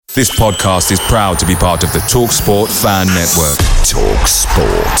This podcast is proud to be part of the TalkSport Fan Network.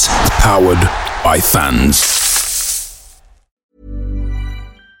 TalkSport. Powered by fans.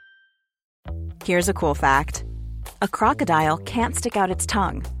 Here's a cool fact. A crocodile can't stick out its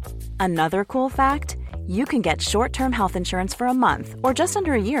tongue. Another cool fact, you can get short-term health insurance for a month or just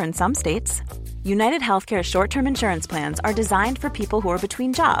under a year in some states. United Healthcare short-term insurance plans are designed for people who are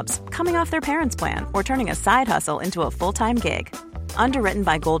between jobs, coming off their parents' plan, or turning a side hustle into a full-time gig. Underwritten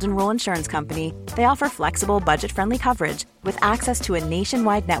by Golden Rule Insurance Company, they offer flexible, budget-friendly coverage with access to a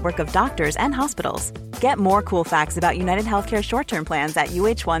nationwide network of doctors and hospitals. Get more cool facts about United Healthcare short-term plans at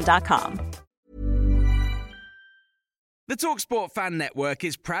uh1.com. The TalkSport Fan Network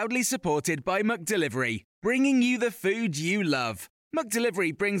is proudly supported by McDelivery, bringing you the food you love.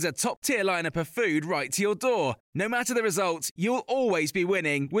 McDelivery brings a top-tier lineup of food right to your door. No matter the result, you'll always be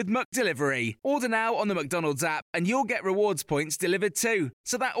winning with McDelivery. Order now on the McDonald's app and you'll get rewards points delivered too.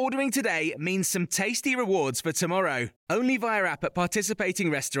 So that ordering today means some tasty rewards for tomorrow. Only via app at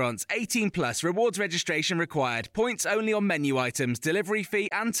participating restaurants. 18 plus. Rewards registration required. Points only on menu items. Delivery fee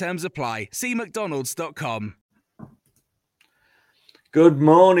and terms apply. See mcdonalds.com. Good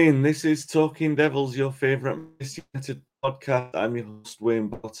morning. This is Talking Devils, your favourite Manchester United podcast. I'm your host, Wayne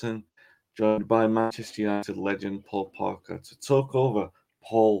Botton, joined by Manchester United legend Paul Parker. To talk over,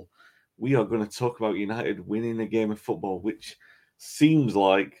 Paul, we are going to talk about United winning a game of football, which seems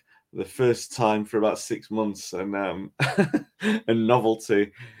like the first time for about 6 months, and a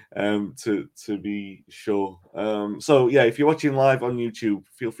novelty, to be sure. So, yeah, if you're watching live on YouTube,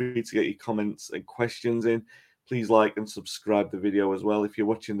 feel free to get your comments and questions in. Please like and subscribe the video as well. If you're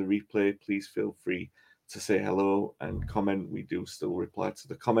watching the replay, please feel free to say hello and comment. We do still reply to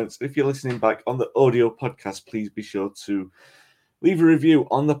the comments. If you're listening back on the audio podcast, please be sure to leave a review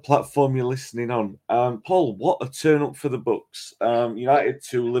on the platform you're listening on. Paul, what a turn up for the Bucks. United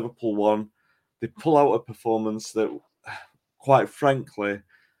 2, Liverpool 1. They pull out a performance that, quite frankly,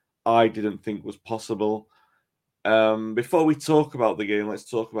 I didn't think was possible. Before we talk about the game, let's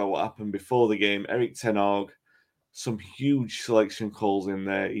talk about what happened before the game. Erik ten Hag, some huge selection calls in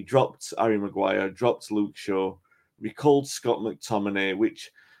there. He dropped Harry Maguire, dropped Luke Shaw, recalled Scott McTominay, which,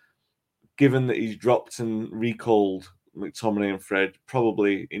 given that he's dropped and recalled McTominay and Fred,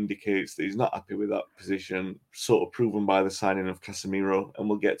 probably indicates that he's not happy with that position, sort of proven by the signing of Casemiro, and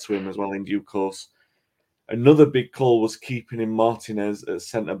we'll get to him as well in due course. Another big call was keeping in Martinez at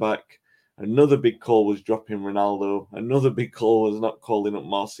centre-back. Another big call was dropping Ronaldo. Another big call was not calling up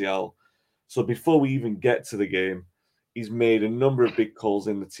Martial. So before we even get to the game, he's made a number of big calls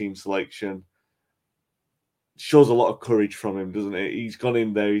in the team selection. Shows a lot of courage from him, doesn't it? He's gone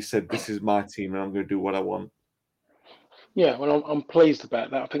in there, he said, this is my team and I'm going to do what I want. Yeah, well, I'm pleased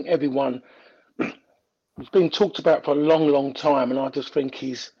about that. I think everyone, it's been talked about for a long, long time, and I just think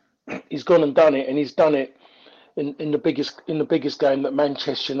he's gone and done it, and he's done it in the biggest game that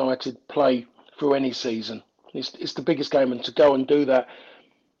Manchester United play through any season. It's the biggest game, and to go and do that,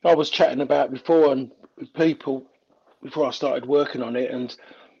 I was chatting about before and with people before I started working on it, and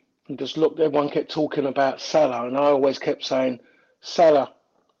just looked. Everyone kept talking about Salah, and I always kept saying Salah,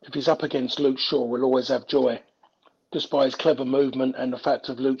 if he's up against Luke Shaw, will always have joy, just by his clever movement and the fact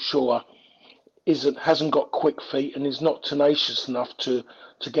of Luke Shaw hasn't got quick feet and is not tenacious enough to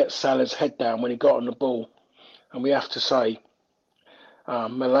get Salah's head down when he got on the ball. And we have to say,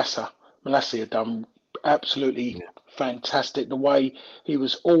 Malacia had done absolutely fantastic. The way he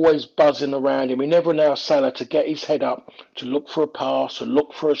was always buzzing around him. He never allowed Salah to get his head up to look for a pass or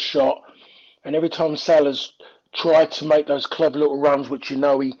look for a shot. And every time Salah's tried to make those clever little runs, which you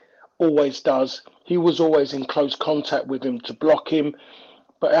know he always does, he was always in close contact with him to block him.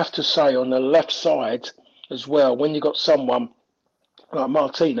 But I have to say, on the left side as well, when you got someone like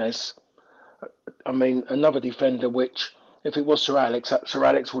Martinez, I mean, another defender which, if it was Sir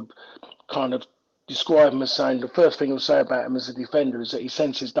Alex would kind of describe him as saying, the first thing he'll say about him as a defender is that he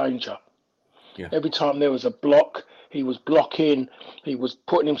senses danger. Yeah. Every time there was a block, he was blocking, he was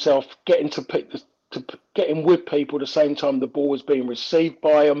putting himself, getting with people at the same time the ball was being received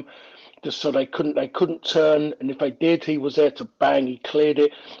by them, just so they couldn't turn, and if they did, he was there to bang, he cleared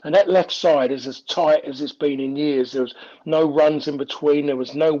it. And that left side is as tight as it's been in years. There was no runs in between, there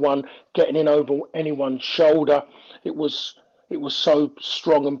was no one getting in over anyone's shoulder. It was so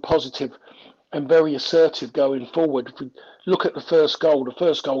strong and positive and very assertive going forward. If we look at the first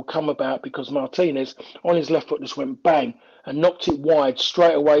goal come about because Martinez on his left foot just went bang and knocked it wide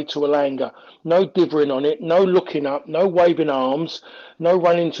straight away to Elanga. No divering on it, no looking up, no waving arms, no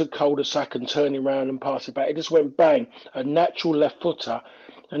running to cul-de-sac and turning around and passing back. It just went bang, a natural left footer.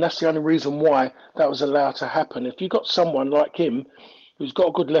 And that's the only reason why that was allowed to happen. If you got someone like him, who's got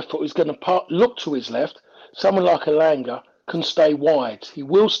a good left foot, who's going to look to his left, someone like Elanga can stay wide. He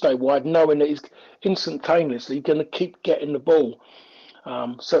will stay wide, knowing that he's instantaneously going to keep getting the ball.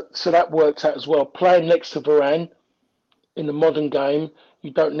 So that worked out as well. Playing next to Varane in the modern game, you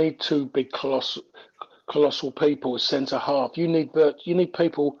don't need two big colossal people as centre half. You need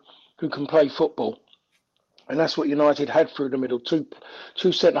people who can play football. And that's what United had through the middle.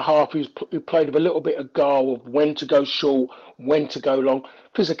 Two centre half who played with a little bit of guile of when to go short, when to go long.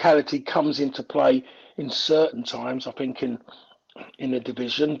 Physicality comes into play in certain times, I think, in the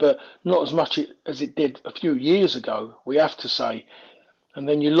division, but not as much as it did a few years ago, we have to say. And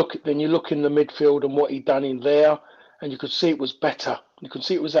then you look in the midfield and what he'd done in there, and you could see it was better. You could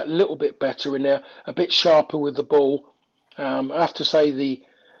see it was that little bit better in there, a bit sharper with the ball. I have to say the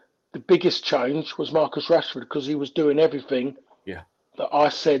biggest change was Marcus Rashford, because he was doing everything that I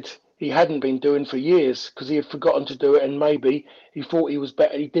said he hadn't been doing for years, because he had forgotten to do it, and maybe he thought he was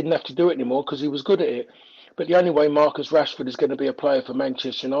better. He didn't have to do it anymore because he was good at it. But the only way Marcus Rashford is going to be a player for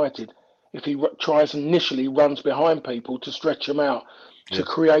Manchester United if he tries initially runs behind people to stretch them out, to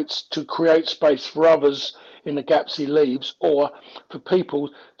create space for others in the gaps he leaves, or for people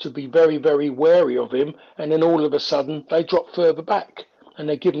to be very, very wary of him, and then all of a sudden they drop further back and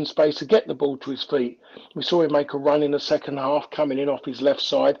they give him space to get the ball to his feet. We saw him make a run in the second half coming in off his left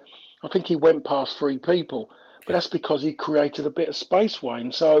side. I think he went past 3 people, but that's because he created a bit of space,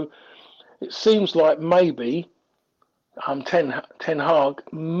 Wayne. So it seems like maybe Ten Hag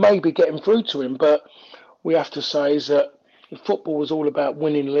may be getting through to him, but we have to say is that if football was all about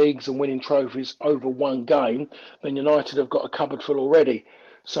winning leagues and winning trophies over one game, then United have got a cupboard full already.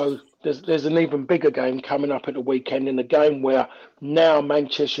 So there's an even bigger game coming up at the weekend, in a game where now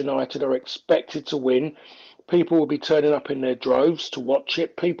Manchester United are expected to win. People will be turning up in their droves to watch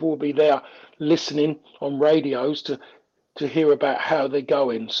it. People will be there listening on radios to hear about how they're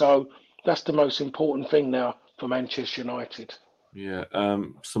going. So that's the most important thing now for Manchester United. Yeah,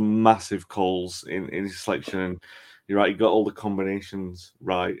 some massive calls in his selection, and you're right, he got all the combinations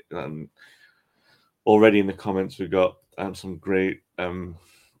right. And already in the comments, we got some great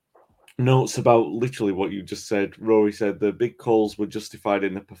notes about literally what you just said. Rory said the big calls were justified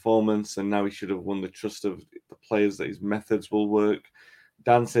in the performance, and now he should have won the trust of the players that his methods will work.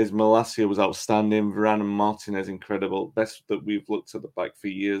 Dan says Malacia was outstanding. Varane and Martinez incredible. Best that we've looked at the back for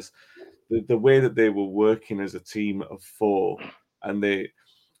years. The way that they were working as a team of 4, and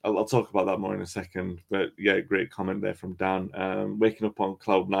I'll talk about that more in a second. But yeah, great comment there from Dan. Waking up on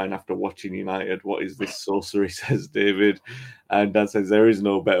cloud 9 after watching United. What is this sorcery, says David. And Dan says there is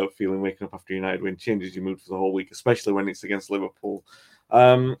no better feeling waking up after United win. Changes your mood for the whole week, especially when it's against Liverpool.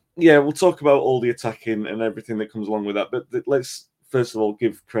 Yeah, we'll talk about all the attacking and everything that comes along with that. But let's first of all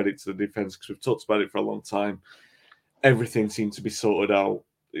give credit to the defence, because we've talked about it for a long time. Everything seemed to be sorted out.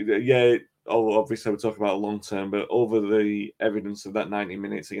 Yeah, obviously we're talking about long term, but over the evidence of that 90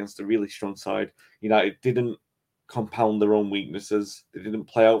 minutes against a really strong side, United didn't compound their own weaknesses. They didn't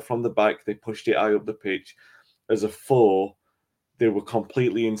play out from the back. They pushed it high up the pitch. As a 4, they were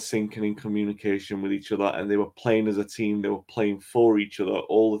completely in sync and in communication with each other, and they were playing as a team. They were playing for each other.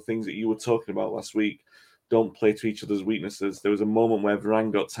 All the things that you were talking about last week, don't play to each other's weaknesses. There was a moment where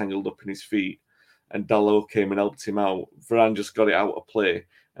Varane got tangled up in his feet, and Dalot came and helped him out. Varane just got it out of play,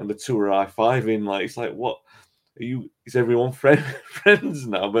 and the two are high-fiving. Like, it's like, what? Is everyone friends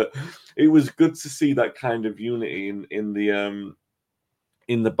now? But it was good to see that kind of unity in the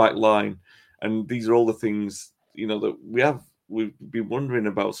back line. And these are all the things, that we've been wondering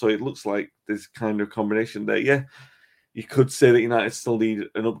about. So it looks like this kind of combination there. Yeah, you could say that United still need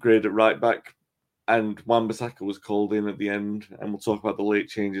an upgrade at right back, and Wan-Bissaka was called in at the end, and we'll talk about the late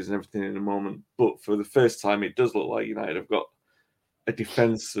changes and everything in a moment. But for the first time, it does look like United have got a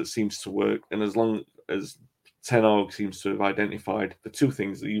defence that seems to work. And as long as Ten Hag seems to have identified the two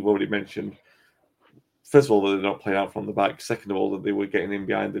things that you've already mentioned, first of all, that they're not playing out from the back. Second of all, that they were getting in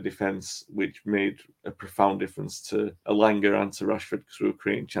behind the defence, which made a profound difference to Elanga and to Rashford, because we were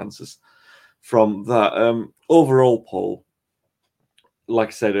creating chances from that. Overall, Paul, like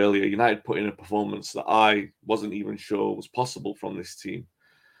I said earlier, United put in a performance that I wasn't even sure was possible from this team.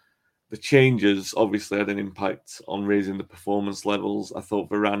 The changes obviously had an impact on raising the performance levels. I thought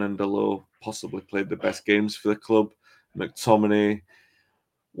Varane and Dalot possibly played the best games for the club. McTominay,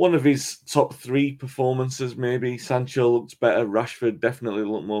 one of his top 3 performances, maybe. Sancho looked better. Rashford definitely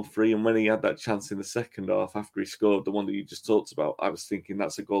looked more free. And when he had that chance in the second half after he scored, the one that you just talked about, I was thinking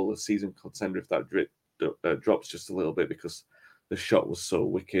that's a goal of the season contender if that drops just a little bit, because the shot was so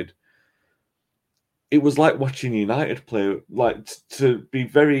wicked. it was like watching United play. Like, to be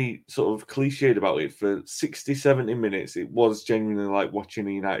very sort of cliched about it, for 60, 70 minutes, it was genuinely like watching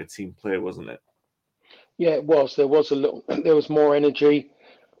a United team play, wasn't it? Yeah, it was. There was there was more energy.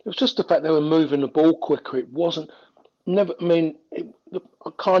 It was just the fact they were moving the ball quicker. It wasn't never. I mean, I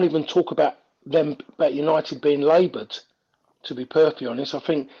can't even talk about United being laboured. To be perfectly honest, I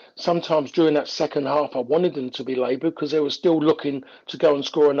think sometimes during that second half, I wanted them to be laboured because they were still looking to go and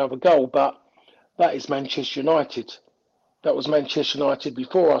score another goal. But that is Manchester United. That was Manchester United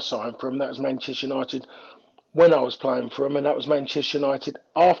before I signed for them. That was Manchester United when I was playing for them, and that was Manchester United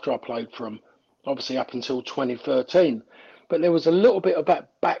after I played for them. Obviously, up until 2013. But there was a little bit of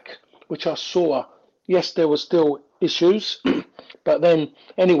that back which I saw. Yes, there were still issues, but then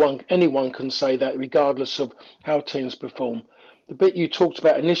anyone can say that regardless of how teams perform. The bit you talked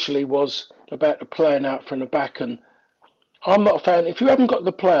about initially was about the playing out from the back, and I'm not a fan. If you haven't got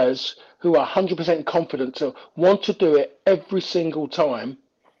the players who are 100% confident to want to do it every single time,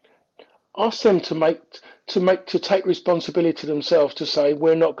 ask them to take responsibility themselves to say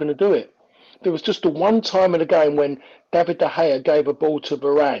we're not going to do it. There was just the one time in the game when David De Gea gave a ball to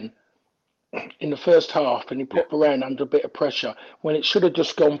Varane in the first half, and he put Varane under a bit of pressure when it should have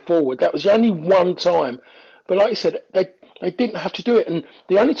just gone forward. That was the only one time. But like you said, they didn't have to do it. And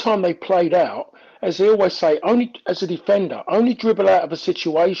the only time they played out, as they always say, only as a defender, only dribble out of a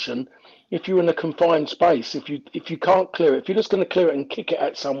situation if you're in a confined space. If you can't clear it, if you're just going to clear it and kick it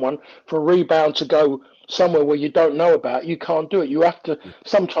at someone for a rebound to go somewhere where you don't know about, you can't do it. You have to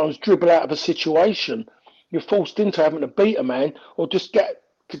sometimes dribble out of a situation. You're forced into having to beat a man or just get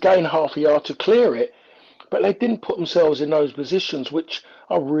to gain half a yard to clear it. But they didn't put themselves in those positions, which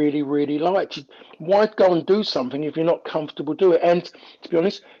I really, really liked. Why go and do something if you're not comfortable doing it? And to be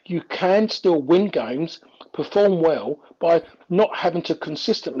honest, you can still win games, perform well by not having to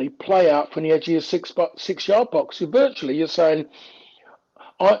consistently play out from the edge of your 6 yard box. You're saying,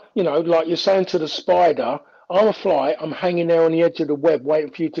 like you're saying to the spider, I'm a fly, I'm hanging there on the edge of the web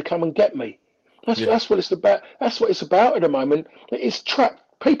waiting for you to come and get me. That's what it's about. That's what it's about at the moment. It's trapped.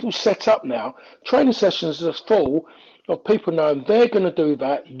 People set up now. Training sessions are full of people knowing they're going to do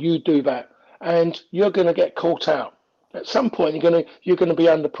that, you do that, and you're going to get caught out. At some point, you're going to be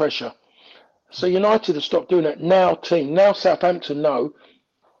under pressure. So United have stopped doing that. Now Southampton know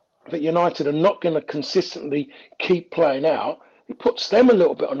that United are not going to consistently keep playing out. It puts them a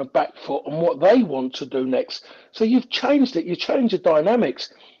little bit on the back foot on what they want to do next. So you've changed it. You changed the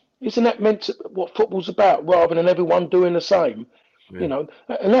dynamics. Isn't that meant to what football's about, rather than everyone doing the same? Yeah.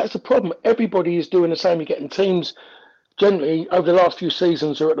 And that's the problem. Everybody is doing the same. You're getting teams generally over the last few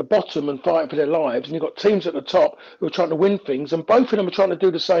seasons are at the bottom and fighting for their lives, and you've got teams at the top who are trying to win things, and both of them are trying to do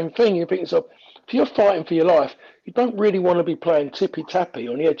the same thing. You think so? If you're fighting for your life, you don't really want to be playing tippy tappy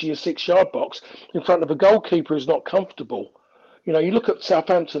on the edge of your 6 yard box in front of a goalkeeper who's not comfortable. You look at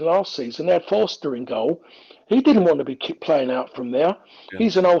Southampton last season; they had Forster in goal. He didn't want to be playing out from there. Yeah.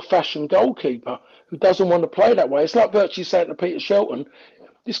 He's an old-fashioned goalkeeper who doesn't want to play that way. It's like virtually saying to Peter Shelton,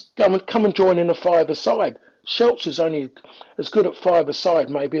 just come and join in the five-a-side. Shelton's only as good at five-a-side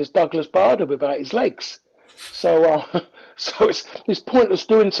maybe as Douglas Bader without his legs. So it's pointless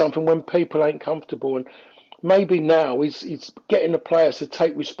doing something when people ain't comfortable. And maybe now he's getting the players to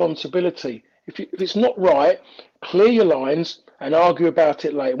take responsibility. If it's not right, clear your lines and argue about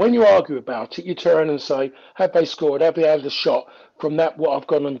it later. When you argue about it, you turn and say, have they scored? Have they had a shot from that, what I've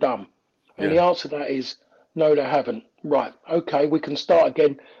gone and done? And the answer to that is, no, they haven't. Right, okay, we can start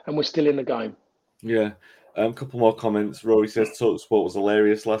again and we're still in the game. Yeah. A couple more comments. Rory says, Talk Sport was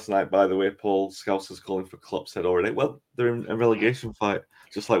hilarious last night, by the way. Paul Scouse is calling for Klopp's head already. Well, they're in a relegation fight,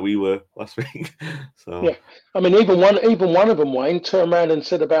 just like we were last week. So yeah, I mean, even one of them, Wayne, turned around and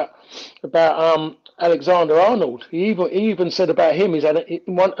said about Alexander Arnold. He even said about him.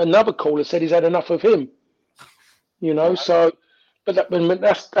 Another caller said he's had enough of him. So. But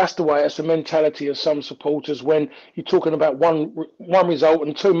that's the way. It's the mentality of some supporters when you're talking about one result,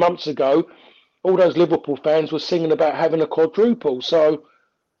 and 2 months ago, all those Liverpool fans were singing about having a quadruple. So,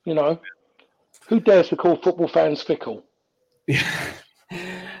 who dares to call football fans fickle? Yeah.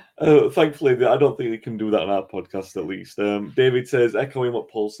 Thankfully, I don't think they can do that on our podcast, at least. David says, echoing what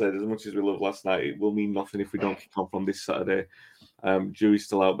Paul said, as much as we loved last night, it will mean nothing if we don't kick on from this Saturday. Jury's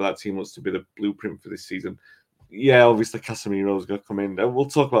still out, but that team looks to be the blueprint for this season. Yeah, obviously Casemiro's going to come in. We'll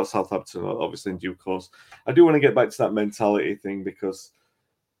talk about Southampton, obviously, in due course. I do want to get back to that mentality thing because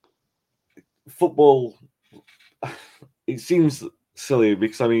football, it seems silly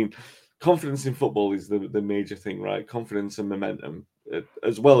because, I mean, confidence in football is the major thing, right? Confidence and momentum,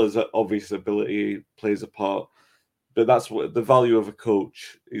 as well as obvious ability, plays a part. But that's what the value of a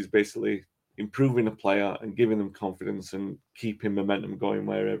coach is basically improving a player and giving them confidence and keeping momentum going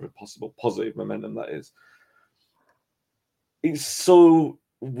wherever possible, positive momentum that is. It's so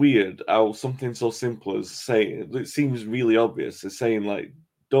weird how something so simple as saying, it seems really obvious, as saying like,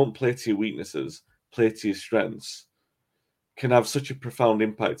 don't play to your weaknesses, play to your strengths, can have such a profound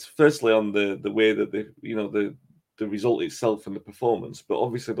impact. Firstly, on the way that the result itself and the performance, but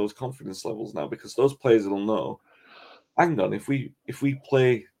obviously those confidence levels now, because those players will know, hang on, if we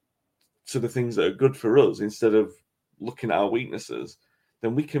play to the things that are good for us instead of looking at our weaknesses,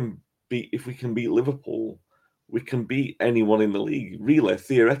 then we can beat. If we can beat Liverpool, we can beat anyone in the league. Really,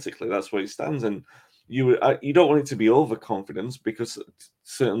 theoretically, that's where it stands. And you don't want it to be overconfidence, because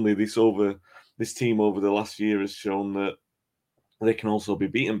certainly this team over the last year has shown that they can also be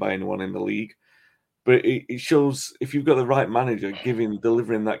beaten by anyone in the league. But it shows, if you've got the right manager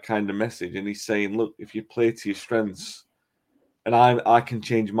delivering that kind of message, and he's saying, look, if you play to your strengths, and I can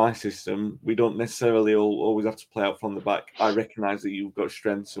change my system, we don't necessarily always have to play out from the back. I recognise that you've got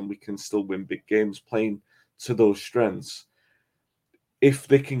strengths and we can still win big games playing to those strengths. If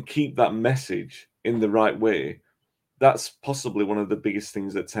they can keep that message in the right way, that's possibly one of the biggest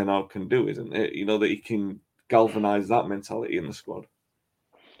things that Ten Hag can do, isn't it? You know, that he can galvanise that mentality in the squad.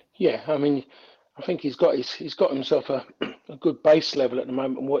 Yeah, I mean, I think he's got himself a good base level at the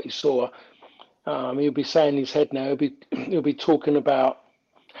moment. What he saw, he'll be saying in his head now. He'll be talking about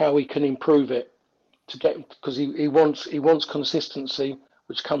how he can improve it to get, because he wants consistency,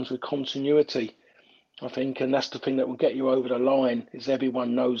 which comes with continuity, I think, and that's the thing that will get you over the line. Is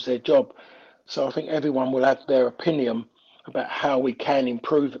everyone knows their job, so I think everyone will have their opinion about how we can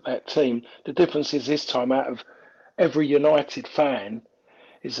improve that team. The difference is this time, out of every United fan,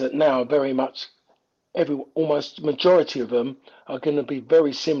 is that now very much almost majority of them are going to be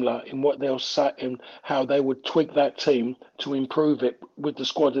very similar in what they'll say and how they would tweak that team to improve it with the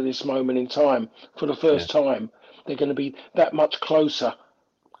squad at this moment in time. For the first time, they're going to be that much closer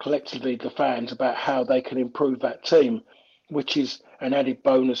collectively, the fans, about how they can improve that team, which is an added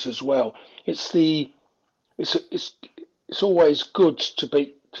bonus as well. It's always good to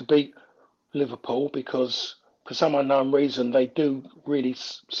beat Liverpool, because for some unknown reason they do really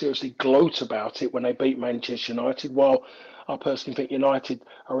seriously gloat about it when they beat Manchester United, while I personally think United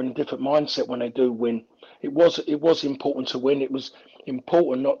are in a different mindset when they do win. It was important to win. It was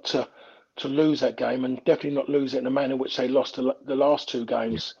important not to lose that game, and definitely not lose it in the manner in which they lost the last two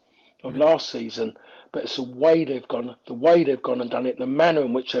games of last season. But it's the way they've gone and done it, the manner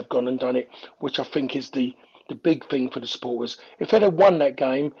in which they've gone and done it, which I think is the big thing for the supporters. If they'd have won that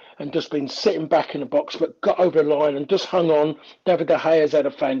game and just been sitting back in the box, but got over the line and just hung on, David De Gea's had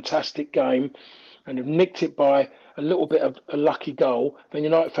a fantastic game, and have nicked it by a little bit of a lucky goal, then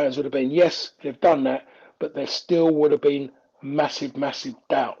United fans would have been, yes, they've done that, but there still would have been massive, massive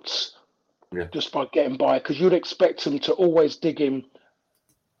doubts just by getting by, because you'd expect them to always dig in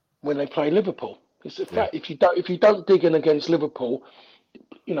when they play Liverpool. It's a fact. If you don't dig in against Liverpool,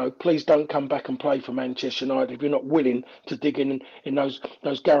 please don't come back and play for Manchester United if you're not willing to dig in those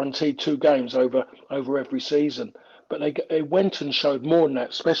guaranteed 2 games over every season. But they went and showed more than that,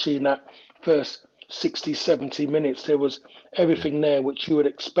 especially in that first 60, 70 minutes. There was everything there which you had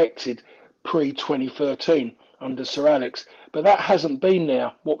expected pre-2013 under Sir Alex. But that hasn't been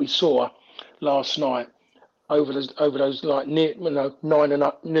there, what we saw last night over those like nearly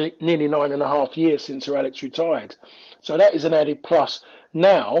 9.5 years since Sir Alex retired. So that is an added plus.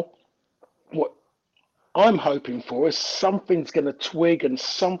 Now, what I'm hoping for is something's going to twig and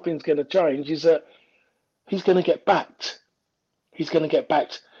something's going to change, is that he's going to get backed. He's going to get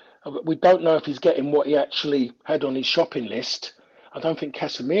backed. We don't know if he's getting what he actually had on his shopping list. I don't think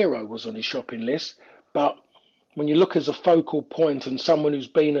Casemiro was on his shopping list. But when you look as a focal point and someone who's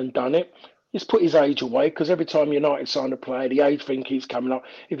been and done it, he's put his age away, because every time United sign a player, the age thing keeps coming up.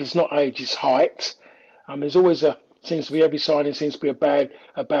 If it's not age, it's height. There's always seems to be every signing seems to be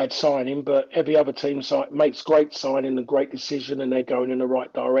a bad signing, but every other team makes great signing and great decision, and they're going in the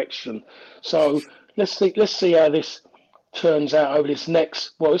right direction. So let's see how this turns out over this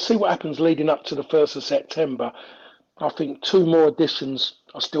next. Well, let's see what happens leading up to the 1st of September. I think 2 more additions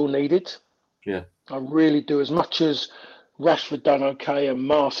are still needed. Yeah, I really do. As much as Rashford done okay and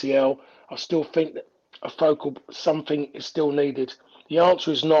Martial, I still think that something is still needed. The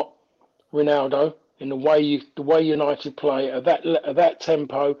answer is not Ronaldo. In the way United play at that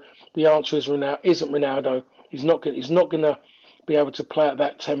tempo, the answer isn't Ronaldo. He's not going to be able to play at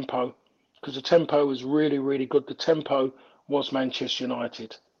that tempo, because the tempo was really, really good. The tempo was Manchester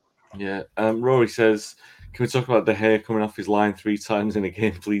United. Yeah. Rory says, can we talk about De Gea coming off his line 3 times in a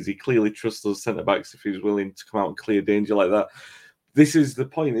game, please? He clearly trusts those centre backs if he's willing to come out and clear danger like that. this is the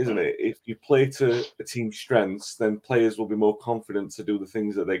point, isn't it? If you play to a team's strengths, then players will be more confident to do the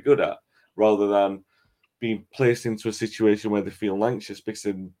things that they're good at, rather than being placed into a situation where they feel anxious because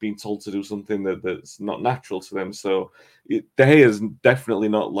they're being told to do something that's not natural to them. So De Gea is definitely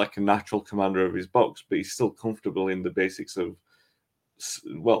not like a natural commander of his box, but he's still comfortable in the basics of,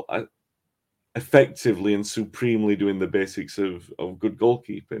 well, effectively and supremely doing the basics of good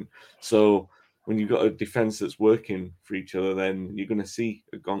goalkeeping. So when you've got a defense that's working for each other, then you're going to see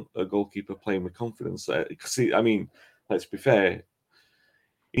a goalkeeper playing with confidence. See, I mean, let's be fair,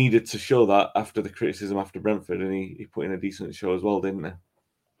 he needed to show that after the criticism after Brentford, and he put in a decent show as well, didn't he?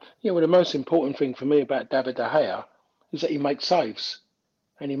 Yeah, well, the most important thing for me about David De Gea is that he makes saves.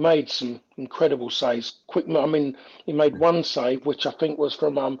 And he made some incredible saves. I mean, he made one save, which I think was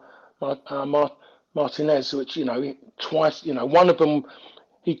from Martinez, which, twice, one of them,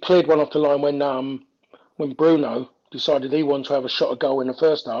 he cleared one off the line when Bruno decided he wanted to have a shot at goal in the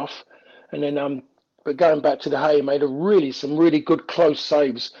first half. And then, but going back to De Gea, he made some really good close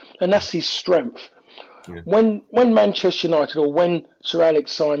saves. And that's his strength. Yeah. When Manchester United, or when Sir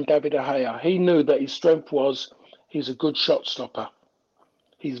Alex signed David De Gea, he knew that his strength was he's a good shot stopper.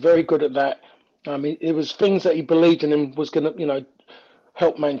 He's very good at that. It was things that he believed in him was going to,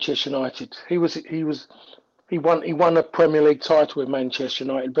 help Manchester United. He won a Premier League title with Manchester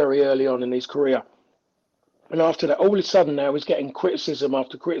United very early on in his career. And after that, all of a sudden now he's getting criticism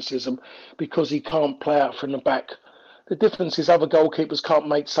after criticism because he can't play out from the back. The difference is other goalkeepers can't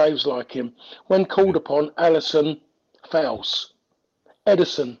make saves like him. When called upon, Alisson fails.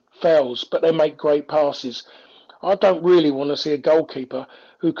 Edison fails, but they make great passes. I don't really want to see a goalkeeper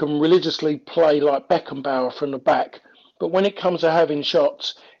who can religiously play like Beckenbauer from the back. But when it comes to having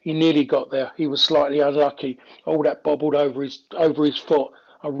shots, he nearly got there. He was slightly unlucky. All that bobbled over his foot.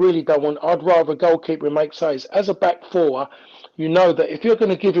 I really don't want. I'd rather a goalkeeper make saves. As a back four, you know that if you're going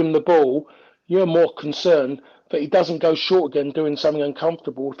to give him the ball, you're more concerned that he doesn't go short again doing something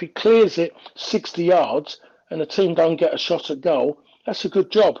uncomfortable. If he clears it 60 yards and the team don't get a shot at goal, that's a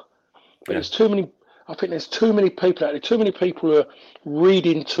good job. But there's too many. I think there's too many people out there, too many people who are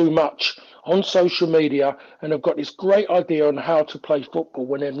reading too much on social media and have got this great idea on how to play football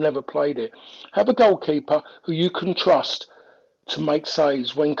when they've never played it. Have a goalkeeper who you can trust to make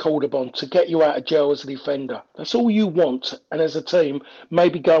saves when called upon, to get you out of jail as a defender. That's all you want. And as a team,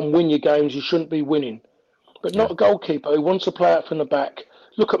 maybe go and win your games you shouldn't be winning. But not a goalkeeper who wants to play out from the back.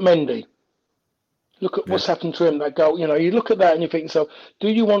 Look at Mendy. Look at what's happened to him, that goal. You look at that and you think, so do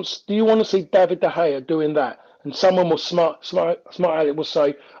you want to see David De Gea doing that? And someone will smart Alec will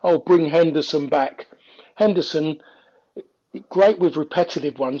say, oh, bring Henderson back. Henderson, great with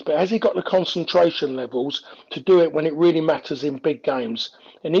repetitive ones, but has he got the concentration levels to do it when it really matters in big games?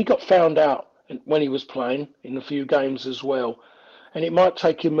 And he got found out when he was playing in a few games as well. And it might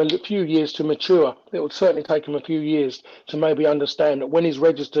take him a few years to mature. It would certainly take him a few years to maybe understand that when he's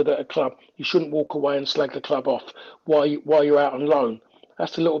registered at a club, you shouldn't walk away and slag the club off while you're out on loan.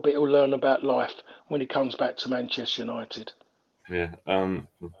 That's a little bit he'll learn about life when he comes back to Manchester United. Yeah,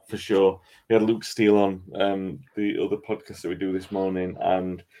 for sure. We had Luke Steele on the other podcast that we do this morning,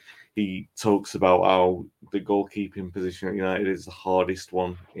 and he talks about how the goalkeeping position at United is the hardest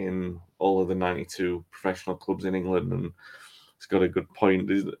one in all of the 92 professional clubs in England, and it's got a good point.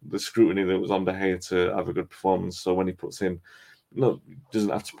 The scrutiny that was on De Gea to have a good performance. So when he puts in,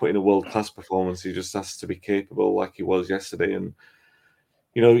 doesn't have to put in a world-class performance. He just has to be capable like he was yesterday. And,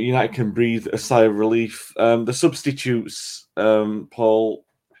 United can breathe a sigh of relief. The substitutes, Paul,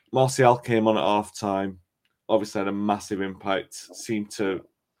 Martial came on at half-time. Obviously had a massive impact. Seemed to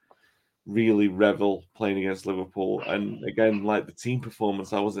really revel playing against Liverpool. And again, like the team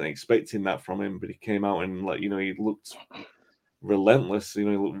performance, I wasn't expecting that from him, but he came out and, he looked relentless. He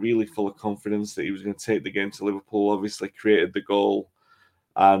looked really full of confidence that he was going to take the game to Liverpool. Obviously created the goal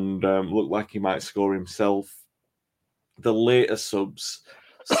and looked like he might score himself. The later subs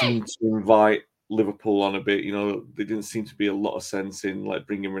seemed to invite Liverpool on a bit. There didn't seem to be a lot of sense in like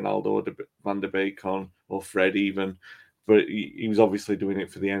bringing Ronaldo or Van der Beek on, or Fred even. But he was obviously doing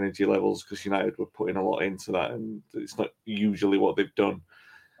it for the energy levels because United were putting a lot into that, and it's not usually what they've done.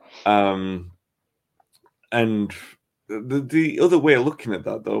 And the other way of looking at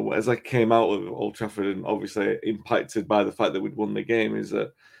that, though, as I came out of Old Trafford and obviously impacted by the fact that we'd won the game, is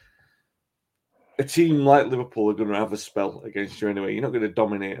that a team like Liverpool are going to have a spell against you anyway. You're not going to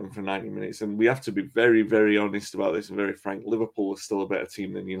dominate them for 90 minutes. And we have to be very, very honest about this and very frank. Liverpool is still a better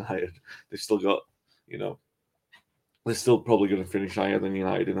team than United. They've still got, they're still probably going to finish higher than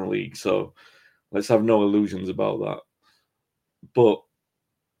United in the league. So let's have no illusions about that. But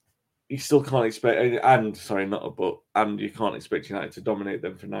you still can't expect, and you can't expect United to dominate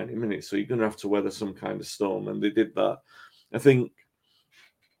them for 90 minutes. So you're going to have to weather some kind of storm, and they did that. I think.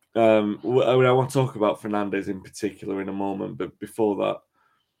 I want to talk about Fernandes in particular in a moment, but before that,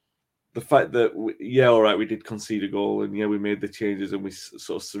 the fact that we did concede a goal, and we made the changes, and we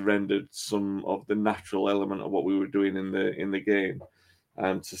sort of surrendered some of the natural element of what we were doing in the game,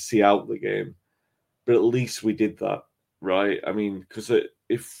 to see out the game. But at least we did that, right? I mean, because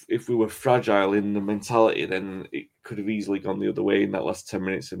if we were fragile in the mentality, then it could have easily gone the other way in that last 10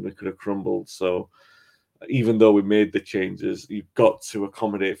 minutes, and we could have crumbled. So even though we made the changes, you've got to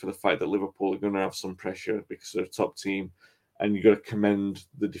accommodate for the fact that Liverpool are going to have some pressure because they're a top team, and you've got to commend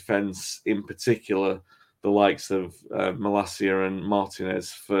the defence, in particular, the likes of Malacia and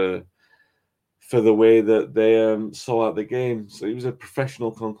Martinez for the way that they saw out the game. So it was a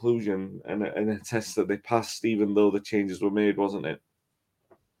professional conclusion and a test that they passed, even though the changes were made, wasn't it?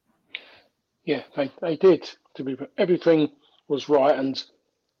 Yeah, they did. Everything was right, and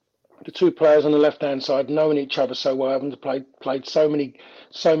the two players on the left-hand side, knowing each other so well, having played so many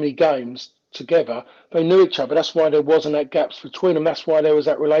games together, they knew each other. That's why there wasn't that gaps between them. That's why there was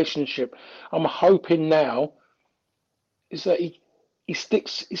that relationship. I'm hoping now is that he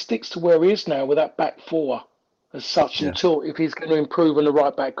sticks to where he is now with that back four as such, until if he's going to improve on the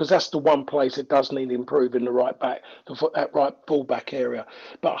right back, because that's the one place it does need improving, the right back, that right full back area.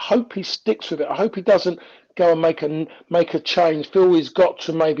 But I hope he sticks with it. I hope he doesn't go and make a change. Feel he's got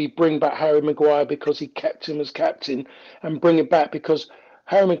to maybe bring back Harry Maguire because he kept him as captain, and bring it back, because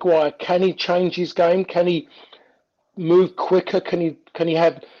Harry Maguire, can he change his game? Can he move quicker? Can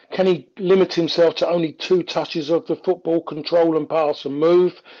he limit himself to only 2 touches of the football, control and pass and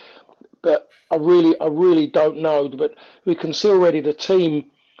move? But I really don't know. But we can see already the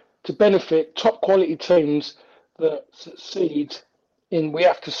team to benefit, top quality teams that succeed in, we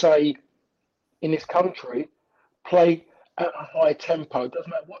have to say, in this country, play at a high tempo. Doesn't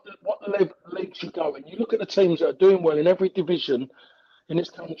matter what the leagues you go in. You look at the teams that are doing well in every division in this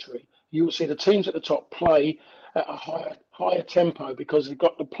country, you will see the teams at the top play at a higher tempo, because they've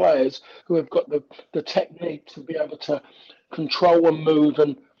got the players who have got the technique to be able to control and move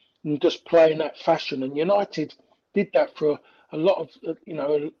and just play in that fashion. And United did that for a lot of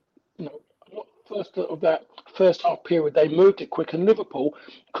that first half period. They moved it quick, and Liverpool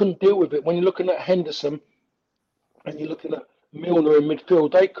couldn't deal with it. When you're looking at Henderson and you're looking at Milner in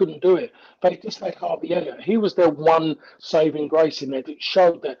midfield, they couldn't do it. They just had Harvey Elliott. He was their one saving grace in there that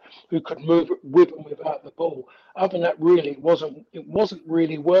showed that who could move with and without the ball. Other than that, really, it wasn't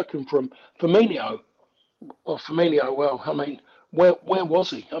really working for him. Firmino, well, I mean, where was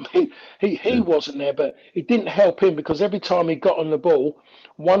he? I mean, he wasn't there, but it didn't help him, because every time he got on the ball,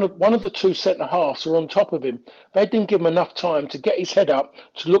 one of the 2 centre halves were on top of him. They didn't give him enough time to get his head up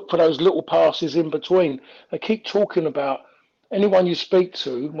to look for those little passes in between. They keep talking about, anyone you speak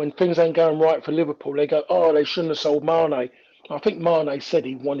to, when things ain't going right for Liverpool, they go, "Oh, they shouldn't have sold Mane." I think Mane said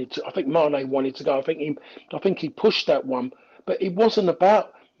he wanted to. I think Mane wanted to go. I think he pushed that one, but it wasn't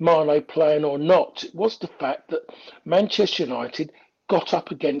about Mane playing or not. It was the fact that Manchester United got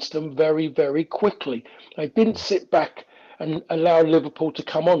up against them very, very quickly. They didn't sit back and allow Liverpool to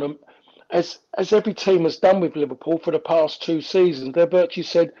come on them, as every team has done with Liverpool for the past 2 seasons. They virtually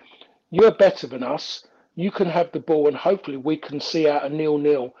said, "You're better than us. You can have the ball, and hopefully we can see out a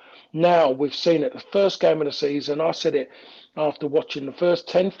 0-0. Now we've seen it. The first game of the season, I said it after watching the first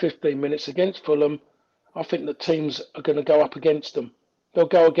 10, 15 minutes against Fulham, I think the teams are going to go up against them. They'll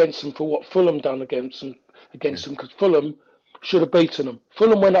go against them for what Fulham done against them, because Fulham should have beaten them.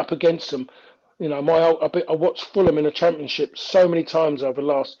 Fulham went up against them. I watched Fulham in the Championship so many times over the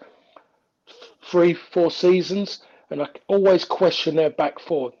last 3-4 seasons, and I always question their back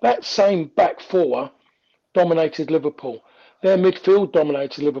four. That same back four dominated Liverpool. Their midfield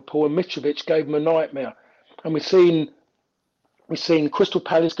dominated Liverpool, and Mitrovic gave them a nightmare. And we've seen Crystal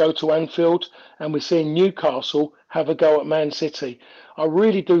Palace go to Anfield, and we've seen Newcastle have a go at Man City. I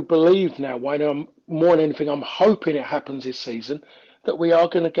really do believe now, Wayne, more than anything, I'm hoping it happens this season, that we are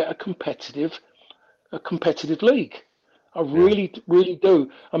going to get a competitive league. I really, really do.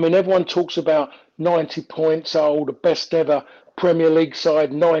 I mean, everyone talks about 90 points, the best ever Premier League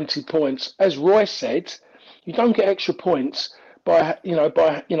side, 90 points. As Roy said, you don't get extra points by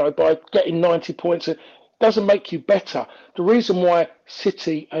getting 90 points. It doesn't make you better. The reason why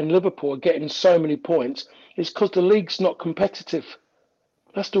City and Liverpool are getting so many points is because the league's not competitive.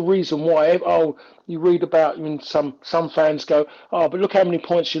 That's the reason why. You read about, some fans go, but look how many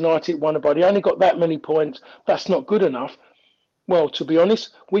points United won about. They only got that many points. That's not good enough. Well, to be honest,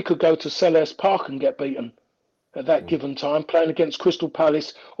 we could go to Selhurst Park and get beaten. at that given time, playing against Crystal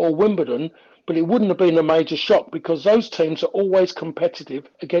Palace or Wimbledon, but it wouldn't have been a major shock because those teams are always competitive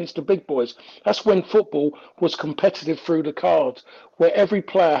against the big boys. That's when football was competitive through the cards, where every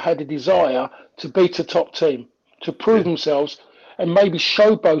player had a desire to beat a top team, to prove themselves and maybe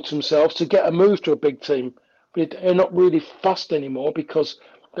showboat themselves to get a move to a big team. But they're not really fussed anymore because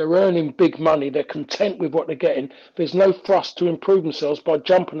they're earning big money. They're content with what they're getting. There's no thrust to improve themselves by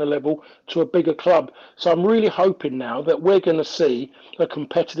jumping a level to a bigger club. So I'm really hoping now that we're going to see a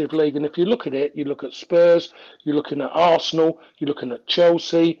competitive league. And if you look at it, you look at Spurs, you're looking at Arsenal, you're looking at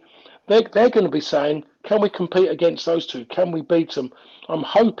Chelsea. They're going to be saying, can we compete against those two? Can we beat them? I'm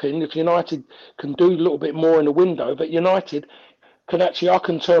hoping if United can do a little bit more in the window, that United can actually, I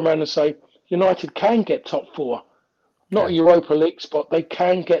can turn around and say, United can get top four. Not a Europa League spot, they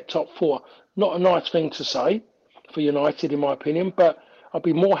can get top four. Not a nice thing to say for United, in my opinion, but I'll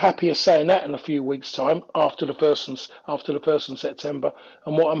be more happier saying that in a few weeks' time after the first of September,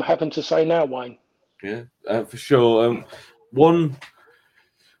 and what I'm having to say now, Wayne. Yeah, for sure. One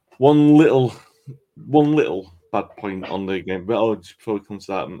little bad point on the game, but just before we come to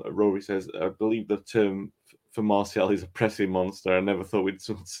that, Rory says, I believe the term for Martial is a pressing monster. I never thought we'd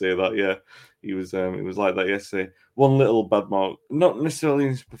say that. Yeah, he was like that yesterday. One little bad mark, not necessarily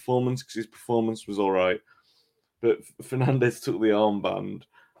in his performance, because his performance was all right, but Fernandes took the armband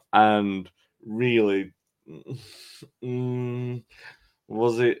and really,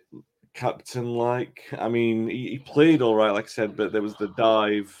 was it captain-like? I mean, he played all right, like I said, but there was the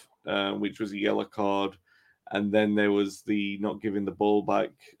dive, which was a yellow card, and then there was the not giving the ball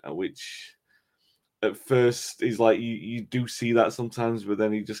back, which at first is like you do see that sometimes, but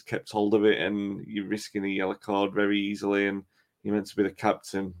then he just kept hold of it, and you're risking a yellow card very easily, and you're meant to be the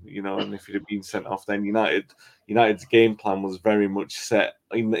captain, and if he'd have been sent off, then United's game plan was very much set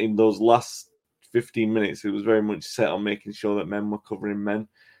in those last 15 minutes. It was very much set on making sure that men were covering men,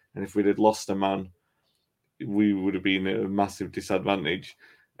 and if we'd had lost a man, we would have been at a massive disadvantage.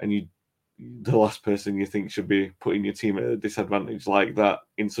 And the last person you think should be putting your team at a disadvantage like that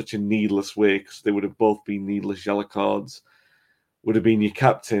in such a needless way, because they would have both been needless yellow cards, would have been your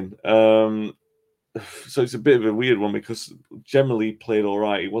captain. So it's a bit of a weird one, because generally he played all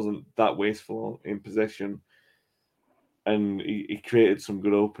right. He wasn't that wasteful in possession, and he created some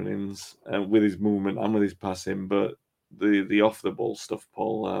good openings with his movement and with his passing. But the off the ball stuff,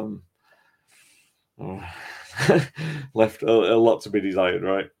 Paul, left a lot to be desired,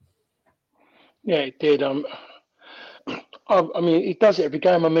 right? Yeah, it did. I mean, he does it every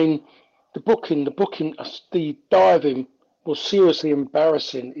game. I mean, the diving was seriously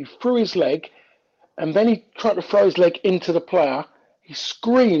embarrassing. He threw his leg, and then he tried to throw his leg into the player. He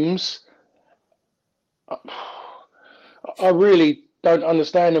screams. I really don't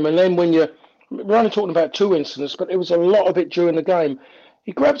understand him. And then we're only talking about two incidents, but there was a lot of it during the game.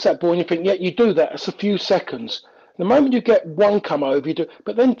 He grabs that ball and you think, yeah, you do that. It's a few seconds. The moment you get one come over, you do.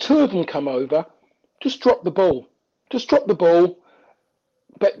 But then two of them come over, just drop the ball. Just drop the ball.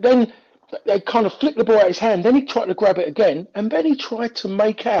 But then they kind of flicked the ball out of his hand. Then he tried to grab it again. And then he tried to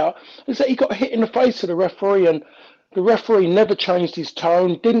make out is that he got hit in the face of the referee. And the referee never changed his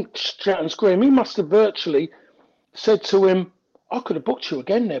tone, didn't shout and scream. He must have virtually said to him, I could have booked you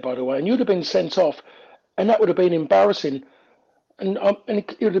again there, by the way, and you'd have been sent off. And that would have been embarrassing. And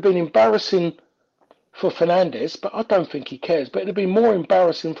it would have been embarrassing for Fernandes, but I don't think he cares. But it'd be more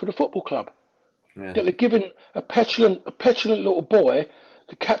embarrassing for the football club. Yeah. That they're giving a petulant little boy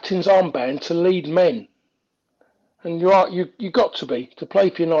the captain's armband to lead men. And you got to play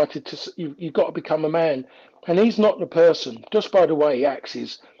for United. You've got to become a man. And he's not the person. Just by the way he acts,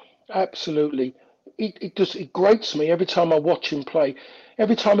 is absolutely. It grates me every time I watch him play.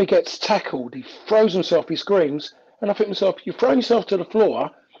 Every time he gets tackled, he throws himself, he screams, and I think to myself, you're throwing yourself to the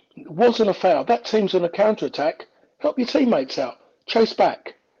floor. It wasn't a foul. That team's on a counter-attack. Help your teammates out. Chase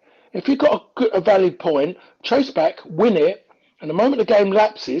back. If you've got a valid point, chase back, win it, and the moment the game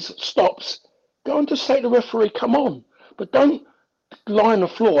lapses, stops, go and just say to the referee, come on. But don't lie on the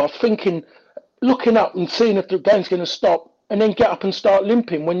floor looking up and seeing if the game's going to stop, and then get up and start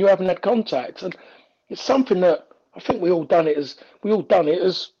limping when you haven't had contact. And it's something that I think we all done it as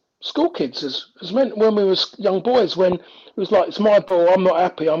school kids, as men when we were young boys, when it was like, it's my ball, I'm not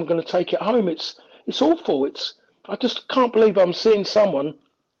happy, I'm going to take it home. It's awful. I just can't believe I'm seeing someone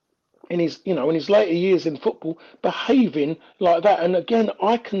in his later years in football behaving like that. And again,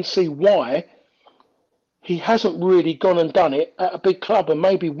 I can see why he hasn't really gone and done it at a big club, and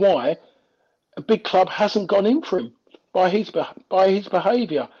maybe why a big club hasn't gone in for him by his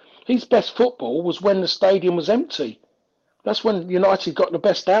behaviour. His best football was when the stadium was empty. That's when United got the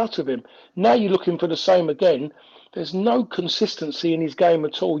best out of him. Now you're looking for the same again. There's no consistency in his game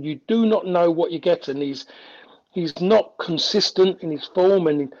at all. You do not know what you're getting. He's not consistent in his form,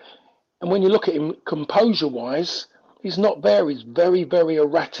 and when you look at him composure wise, he's not there. He's very, very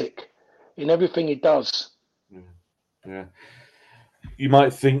erratic in everything he does. Yeah. You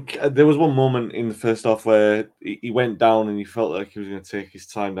might think there was one moment in the first half where he went down and he felt like he was going to take his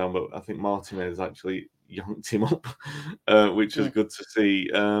time down, but I think Martinez actually yanked him up, which was good to see.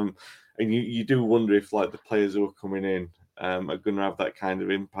 And you do wonder if like the players who are coming in are going to have that kind of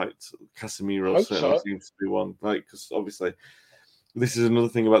impact. Casemiro certainly seems to be one, like, because obviously this is another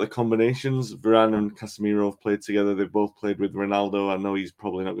thing about the combinations. Varane and Casemiro have played together. They've both played with Ronaldo. I know he's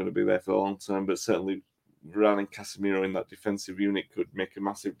probably not going to be there for the long term, but certainly Varane and Casemiro in that defensive unit could make a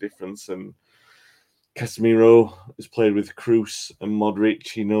massive difference. And Casemiro has played with Kroos and Modric.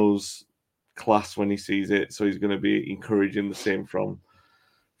 He knows class when he sees it, so he's going to be encouraging the same from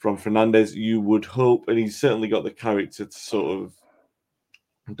Fernandes, you would hope, and he's certainly got the character to sort of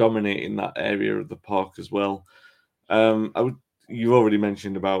dominate in that area of the park as well. You've already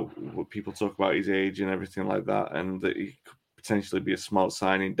mentioned about what people talk about his age and everything like that, and that he could potentially be a smart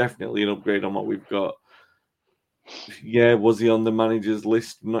signing. Definitely an upgrade on what we've got. Yeah, was he on the manager's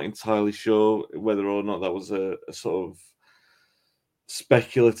list? Not entirely sure whether or not that was a sort of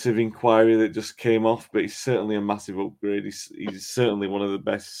speculative inquiry that just came off, but he's certainly a massive upgrade. He's certainly one of the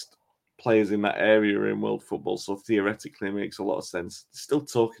best players in that area in world football, so theoretically it makes a lot of sense. Still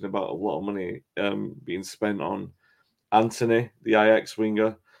talking about a lot of money being spent on Anthony, the Ajax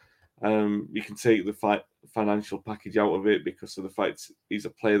winger. You can take the financial package out of it because of the fact he's a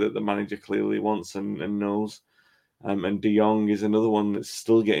player that the manager clearly wants and knows. And De Jong is another one that's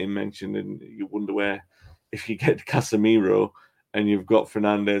still getting mentioned, and you wonder where, if you get Casemiro and you've got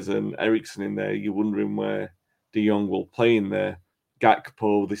Fernandes and Eriksen in there, you're wondering where De Jong will play in there.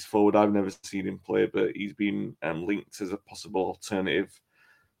 Gakpo, this forward, I've never seen him play, but he's been linked as a possible alternative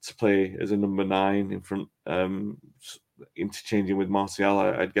to play as a number 9 in front, interchanging with Martial,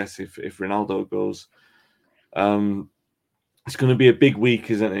 I'd guess, if Ronaldo goes. It's going to be a big week,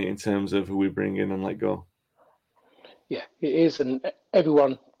 isn't it, in terms of who we bring in and let go? Yeah, it is, and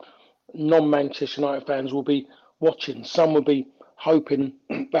everyone, non-Manchester United fans, will be watching. Some will be hoping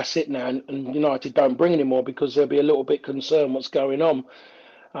that's it now, and United don't bring anymore because they'll be a little bit concerned what's going on.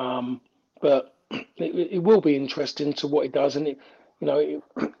 But it will be interesting to what he does, and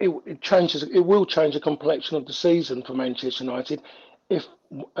it changes. It will change the complexion of the season for Manchester United if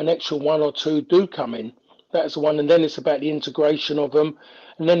an extra one or two do come in. That's the one, and then it's about the integration of them,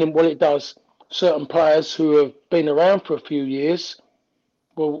 and then what it does. Certain players who have been around for a few years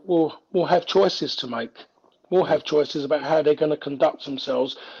will have choices to make. Will have choices about how they're going to conduct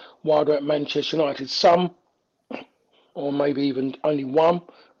themselves while they're at Manchester United. Some, or maybe even only one,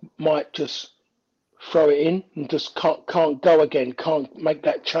 might just throw it in and just can't go again, can't make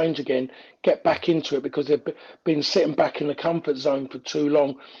that change again, get back into it because they've been sitting back in the comfort zone for too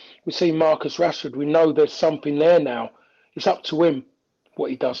long. We see Marcus Rashford. We know there's something there now. It's up to him what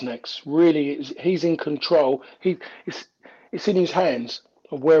he does next. Really, he's in control. It's in his hands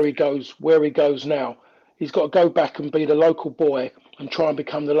of where he goes now. He's got to go back and be the local boy and try and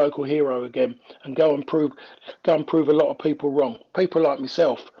become the local hero again and go and prove a lot of people wrong. People like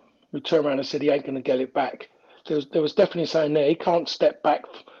myself who turn around and said he ain't going to get it back. There was definitely saying there he can't step back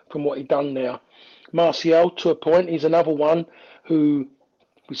from what he done there. Martial, to a point, he's another one who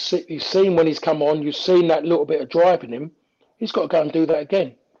you've seen when he's come on. You've seen that little bit of drive in him. He's got to go and do that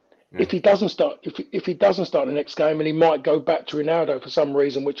again. Yeah. If he doesn't start, if he doesn't start the next game, and he might go back to Ronaldo for some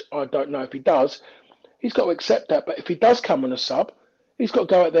reason, which I don't know if he does, he's got to accept that. But if he does come on a sub, he's got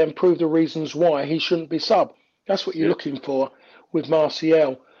to go out there and prove the reasons why he shouldn't be sub. That's what you're looking for with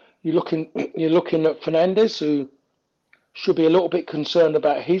Martial. You're looking at Fernandes, who should be a little bit concerned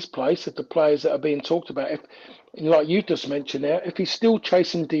about his place of the players that are being talked about. If, like you just mentioned there, if he's still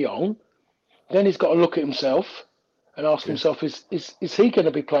chasing De Jong, then he's got to look at himself and ask himself, is he going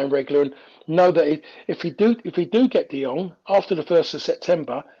to be playing regular? And know that if he do get De Jong after the 1st of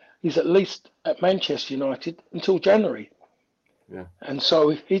September, he's at least at Manchester United until January. Yeah. And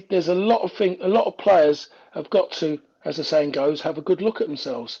so there's a lot of players have got to, as the saying goes, have a good look at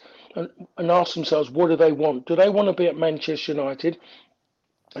themselves and ask themselves, what do they want? Do they want to be at Manchester United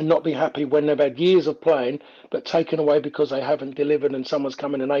and not be happy when they've had years of playing but taken away because they haven't delivered and someone's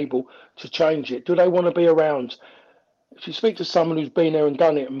come in and able to change it? Do they want to be around? If you speak to someone who's been there and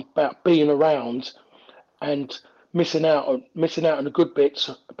done it about being around and missing out on the good bits,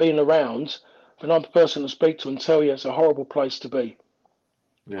 being around, then I'm the person to speak to and tell you it's a horrible place to be.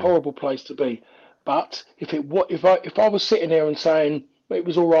 Yeah. Horrible place to be. But if I was sitting there and saying it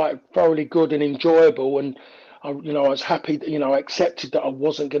was all right, thoroughly good and enjoyable, and I was happy that I accepted that I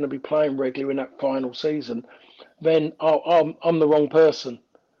wasn't going to be playing regularly in that final season, then I'm the wrong person.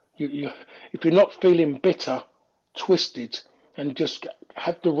 If you're not feeling bitter, twisted, and just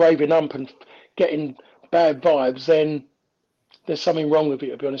have the raving up and getting bad vibes, then there's something wrong with it,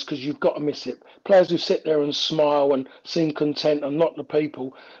 to be honest, because you've got to miss it. Players who sit there and smile and seem content are not the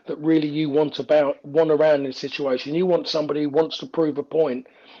people that really you want around in this situation. You want somebody who wants to prove a point,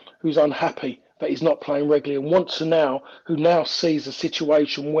 who's unhappy that he's not playing regularly, and who now sees a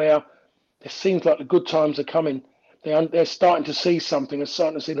situation where it seems like the good times are coming. They're starting to see something. They're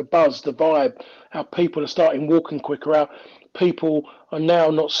starting to see the buzz, the vibe, how people are starting walking quicker, how people are now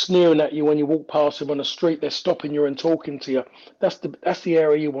not sneering at you when you walk past them on the street. They're stopping you and talking to you. That's the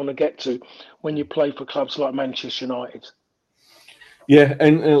area you want to get to when you play for clubs like Manchester United. Yeah,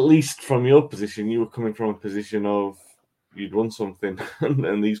 and at least from your position, you were coming from a position of you'd won something,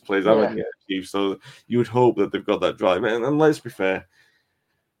 and these players haven't yet achieved. So you would hope that they've got that drive. And let's be fair,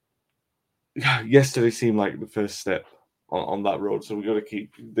 yesterday seemed like the first step on that road. So we've got to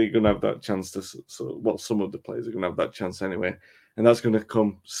keep. They're going to have that chance to. Some of the players are going to have that chance anyway, and that's going to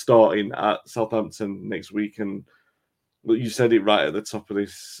come starting at Southampton next week. And you said it right at the top of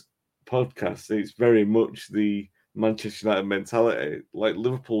this podcast. It's very much the Manchester United mentality, like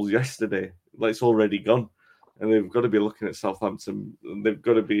Liverpool's yesterday. Like it's already gone, and they've got to be looking at Southampton. And they've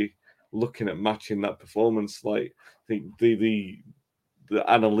got to be looking at matching that performance. Like I think the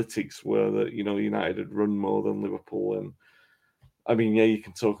analytics were that United had run more than Liverpool, and I mean, yeah, you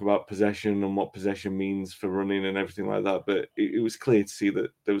can talk about possession and what possession means for running and everything like that, but it was clear to see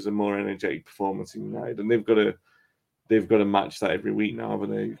that there was a more energetic performance in United, and they've got to match that every week now,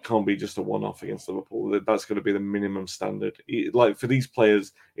 haven't they? It can't be just a one-off against Liverpool. That's got to be the minimum standard. Like for these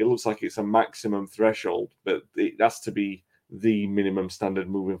players, it looks like it's a maximum threshold, but it has to be the minimum standard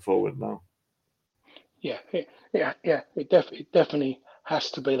moving forward now. Yeah. It definitely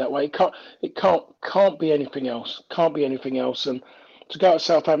has to be that way. It can't be anything else. Can't be anything else. And to go to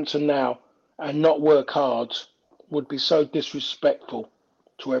Southampton now and not work hard would be so disrespectful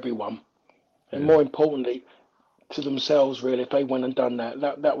to everyone, and more importantly, to themselves. Really, if they went and done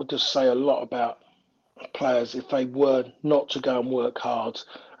that would just say a lot about players if they were not to go and work hard.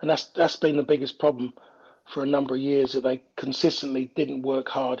 And that's been the biggest problem for a number of years, that they consistently didn't work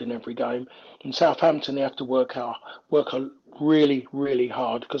hard in every game. In Southampton, they have to work really, really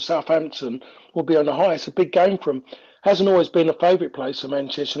hard, because Southampton will be on the high. It's a big game for them. Hasn't always been a favourite place for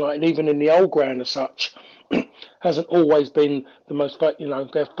Manchester United, and even in the old ground as such, hasn't always been the most,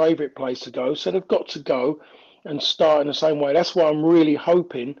 their favourite place to go. So they've got to go and start in the same way. That's why I'm really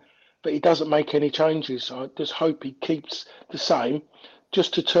hoping that he doesn't make any changes. I just hope he keeps the same,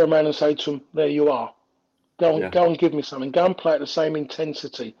 just to turn around and say to him, there you are. Go and give me something. Go and play at the same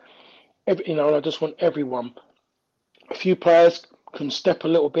intensity. And I just want everyone. A few players can step a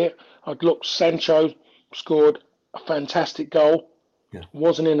little bit. I'd look. Sancho scored a fantastic goal. Yeah.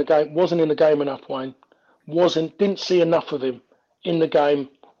 Wasn't in the game enough, Wayne. Didn't see enough of him in the game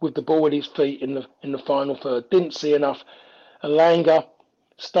with the ball at his feet in the final third. Didn't see enough. Elanga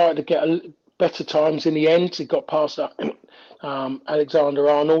started to get better times in the end. He got past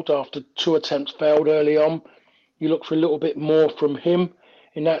Alexander-Arnold after 2 attempts failed early on. You look for a little bit more from him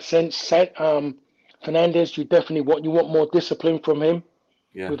in that sense. Fernandes, you want more discipline from him,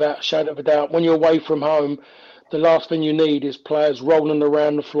 without a shadow of a doubt. When you're away from home, the last thing you need is players rolling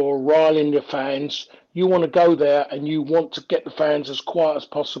around the floor, riling your fans. You want to go there and you want to get the fans as quiet as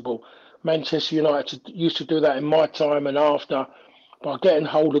possible. Manchester United used to do that in my time and after, by getting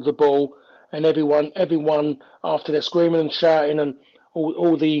hold of the ball, and everyone after they're screaming and shouting and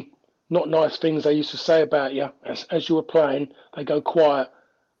all the not nice things they used to say about you as you were playing, they go quiet.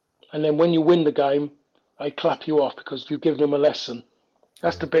 And then when you win the game, they clap you off because you've given them a lesson.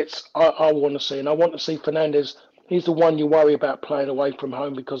 That's the bits I want to see. And I want to see Fernandes. He's the one you worry about playing away from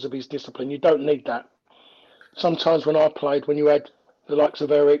home because of his discipline. You don't need that. Sometimes when I played, when you had the likes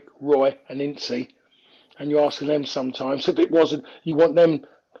of Eric, Roy and Ince, and you're asking them sometimes, if it wasn't, you want them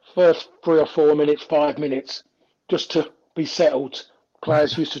first 3 or 4 minutes, 5 minutes, just to be settled.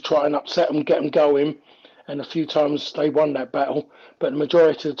 Players used to try and upset them, get them going, and a few times they won that battle. But the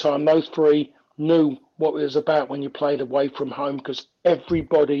majority of the time, those three knew what it was about when you played away from home, because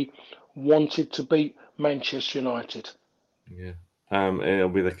everybody wanted to beat Manchester United. Yeah, it'll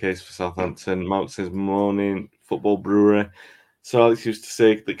be the case for Southampton. Mark says, morning, football brewery. So Alex used to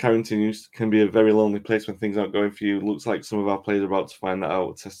say that Carrington can be a very lonely place when things aren't going for you. Looks like some of our players are about to find that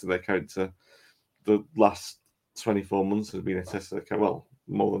out, testing their character. The last 24 months has been a test of the character. Well,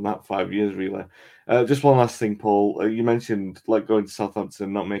 more than that, 5 years really. Just one last thing, Paul. You mentioned like going to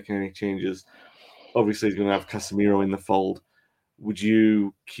Southampton, not making any changes. Obviously, he's going to have Casemiro in the fold. Would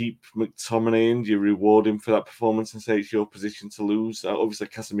you keep McTominay in? Do you reward him for that performance and say it's your position to lose? Obviously,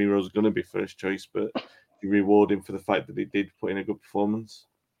 Casemiro's going to be first choice, but you reward him for the fact that he did put in a good performance?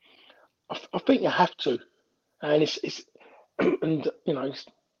 I think you have to. And it's and you know,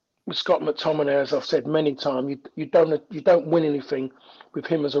 with Scott McTominay, as I've said many times, you don't win anything with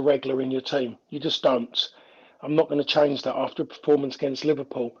him as a regular in your team. You just don't. I'm not going to change that after a performance against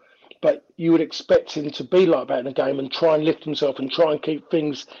Liverpool. But you would expect him to be like that in a game and try and lift himself and try and keep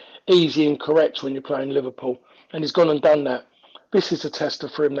things easy and correct when you're playing Liverpool. And he's gone and done that. This is a tester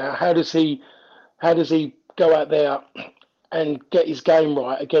for him now. How does he go out there and get his game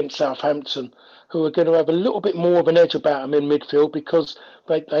right against Southampton, who are going to have a little bit more of an edge about them in midfield because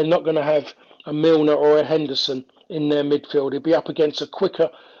they're not going to have a Milner or a Henderson in their midfield. He'll be up against a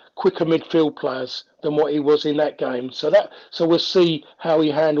quicker midfield players than what he was in that game. So we'll see how he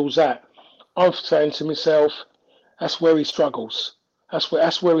handles that. I'm saying to myself, that's where he struggles.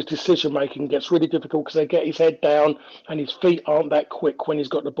 That's where his decision making gets really difficult because they get his head down and his feet aren't that quick when he's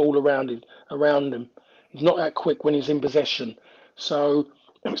got the ball around him. He's not that quick when he's in possession. So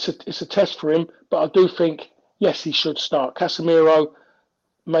it's a test for him. But I do think, yes, he should start. Casemiro,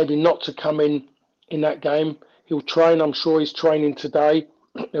 maybe not to come in that game. He'll train. I'm sure he's training today.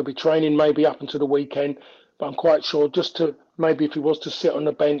 He'll be training maybe up until the weekend. But I'm quite sure just to maybe if he was to sit on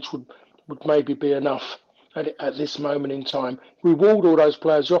the bench would maybe be enough at this moment in time. Reward all those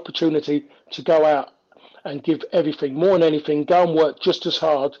players the opportunity to go out and give everything, more than anything, go and work just as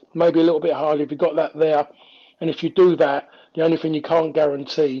hard, maybe a little bit harder if you've got that there. And if you do that, the only thing you can't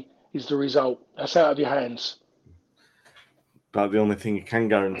guarantee is the result. That's out of your hands. But the only thing you can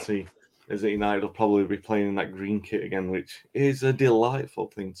guarantee is that United will probably be playing in that green kit again, which is a delightful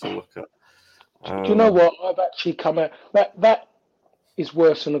thing to look at. Do you know what? I've actually come out. That is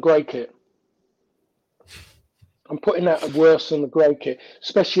worse than the grey kit. I'm putting that worse than the grey kit,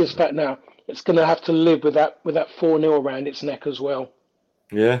 especially as that now it's going to have to live with that 4-0 around its neck as well.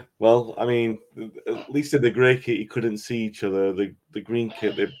 Yeah, well, I mean, at least in the grey kit you couldn't see each other. The green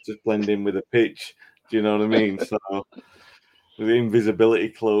kit, they just blend in with the pitch. Do you know what I mean? So the invisibility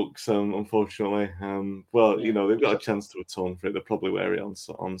cloaks, unfortunately. You know, they've got a chance to atone for it. They'll probably wear it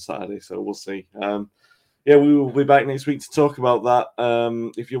on Saturday, so we'll see. Yeah, we will be back next week to talk about that.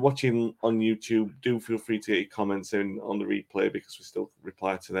 If you're watching on YouTube, do feel free to get your comments in on the replay because we still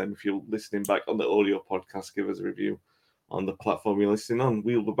reply to them. If you're listening back on the audio podcast, give us a review on the platform you're listening on.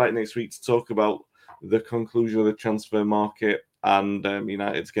 We'll be back next week to talk about the conclusion of the transfer market and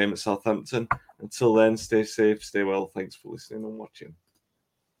United's game at Southampton. Until then, stay safe, stay well. Thanks for listening and watching.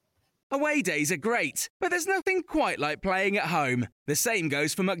 Away days are great, but there's nothing quite like playing at home. The same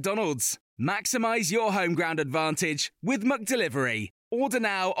goes for McDonald's. Maximise your home ground advantage with McDelivery. Order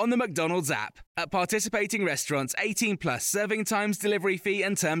now on the McDonald's app. At participating restaurants, 18 plus serving times, delivery fee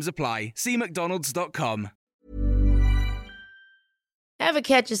and terms apply. See mcdonalds.com. Ever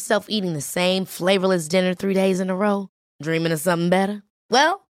catch yourself eating the same flavorless dinner 3 days in a row? Dreaming of something better?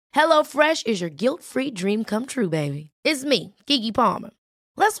 Well, HelloFresh is your guilt-free dream come true, baby. It's me, Keke Palmer.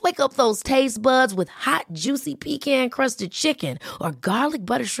 Let's wake up those taste buds with hot, juicy pecan-crusted chicken or garlic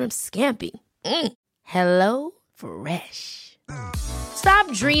butter shrimp scampi. Hello Fresh.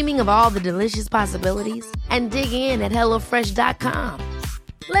 Stop dreaming of all the delicious possibilities and dig in at HelloFresh.com.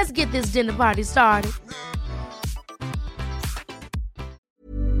 Let's get this dinner party started.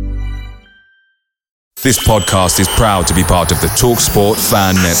 This podcast is proud to be part of the TalkSport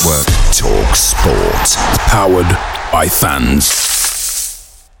Fan Network. TalkSport. Powered by fans.